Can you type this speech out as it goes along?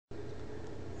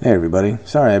Hey everybody,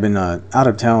 sorry I've been out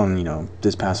of town,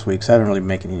 this past week, so I haven't really been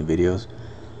making any videos.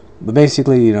 But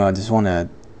basically, I just want to,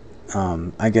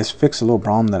 I guess, fix a little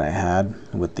problem that I had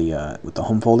with the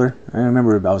home folder. I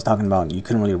remember I was talking about you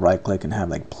couldn't really right-click and have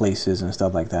like places and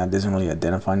stuff like that. It doesn't really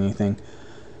identify anything.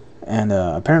 And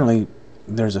apparently,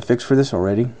 there's a fix for this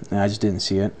already, and I just didn't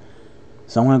see it.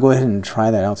 So I'm gonna go ahead and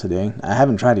try that out today. I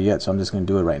haven't tried it yet, so I'm just gonna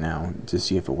do it right now to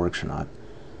see if it works or not.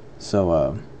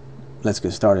 So. Let's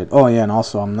get started. Oh yeah, and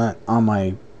also I'm not on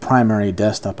my primary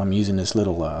desktop. I'm using this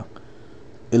little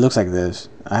it looks like this.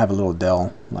 I have a little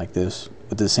Dell like this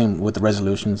with the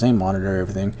resolution, same monitor,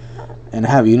 everything, and I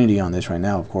have Unity on this right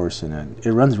now, of course, and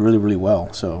it runs really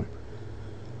well. So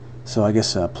I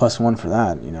guess +1 for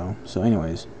that, So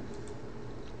anyways,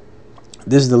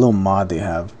 this is the little mod they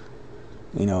have,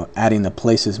 adding the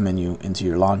places menu into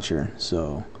your launcher.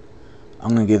 So I'm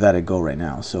gonna give that a go right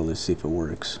now. So let's see if it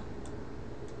works.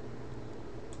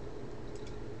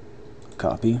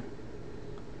 Copy.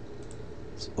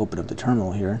 Let's open up the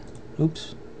terminal here.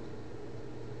 Oops.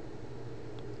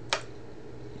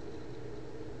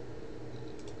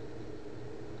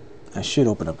 I should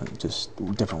open up in just a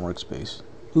different workspace.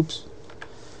 Oops.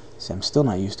 See, I'm still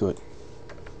not used to it.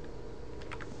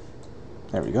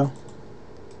 There we go.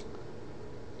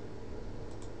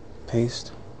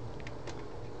 Paste.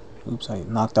 Oops, I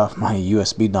knocked off my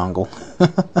USB dongle.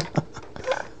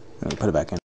 Let me put it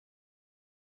back in.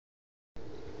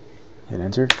 Hit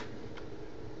enter.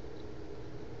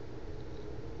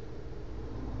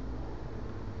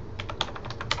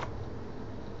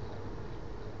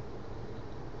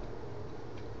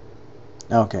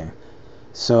 Okay,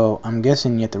 so I'm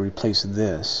guessing you have to replace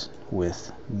this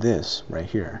with this right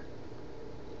here.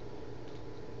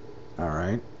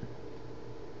 Alright.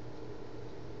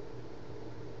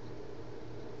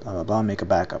 Blah blah blah, make a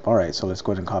backup. Alright, so let's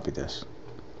go ahead and copy this.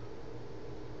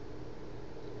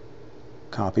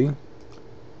 Copy.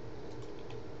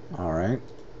 Alright,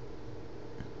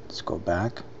 let's go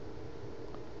back.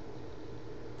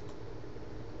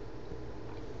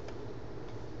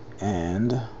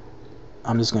 And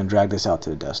I'm just going to drag this out to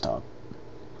the desktop.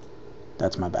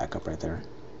 That's my backup right there.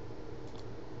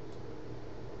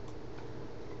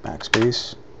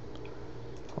 Backspace,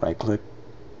 right click,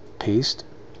 paste,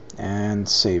 and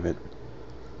save it.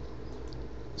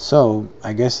 So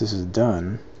I guess this is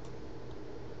done.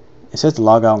 It says to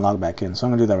log out and log back in, so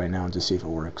I'm going to do that right now and just see if it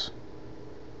works.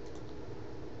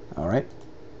 Alright.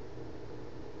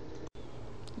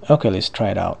 Okay, let's try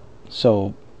it out.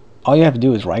 So, all you have to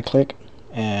do is right click,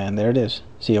 and there it is.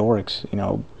 See, it works.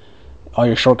 All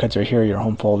your shortcuts are here, your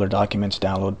home folder, documents,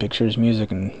 download, pictures, music,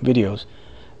 and videos.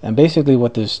 And basically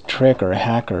what this trick or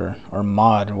hack or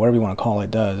mod, or whatever you want to call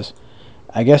it, does,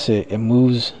 I guess it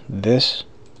moves this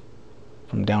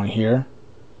from down here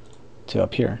to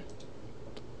up here.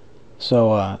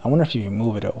 So I wonder if you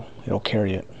move it, it'll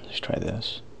carry it. Let's try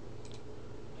this.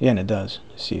 Yeah, and it does.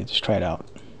 See, just try it out.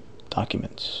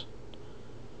 Documents.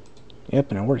 Yep,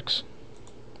 and it works.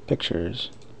 Pictures.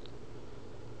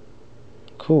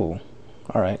 Cool.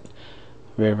 All right.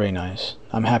 Very nice.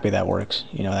 I'm happy that works.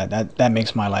 That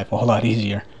makes my life a whole lot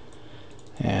easier.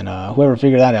 And whoever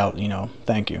figured that out,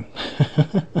 thank you.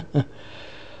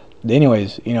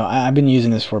 Anyways, I've been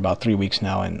using this for about 3 weeks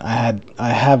now, and I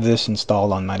have this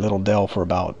installed on my little Dell for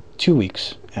about 2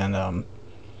 weeks, and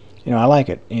I like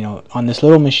it. On this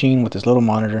little machine with this little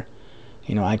monitor,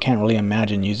 I can't really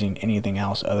imagine using anything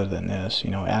else other than this.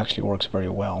 It actually works very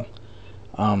well.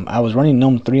 I was running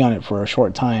GNOME 3 on it for a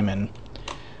short time,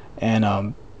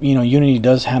 and Unity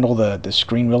does handle the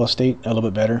screen real estate a little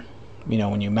bit better.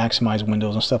 When you maximize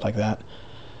windows and stuff like that.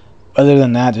 Other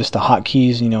than that, just the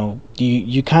hotkeys,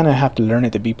 you kind of have to learn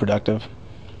it to be productive.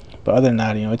 But other than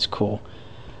that, it's cool.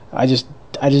 I just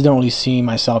don't really see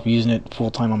myself using it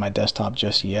full time on my desktop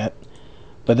just yet.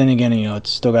 But then again, it's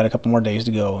still got a couple more days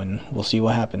to go, and we'll see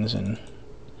what happens. And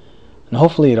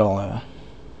hopefully it'll, I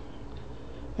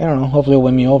don't know, hopefully it'll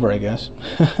win me over, I guess.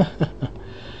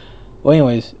 Well,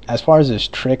 anyways, as far as this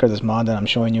trick or this mod that I'm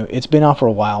showing you, it's been out for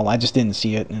a while. I just didn't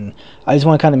see it, and I just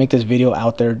want to kind of make this video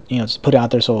out there, just put it out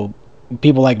there so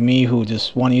people like me who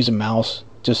just want to use a mouse,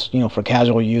 just for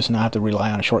casual use and not have to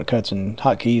rely on shortcuts and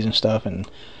hotkeys and stuff, and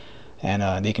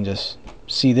they can just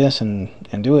see this and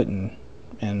do it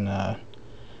and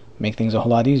make things a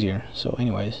whole lot easier. So,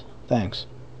 anyways, thanks.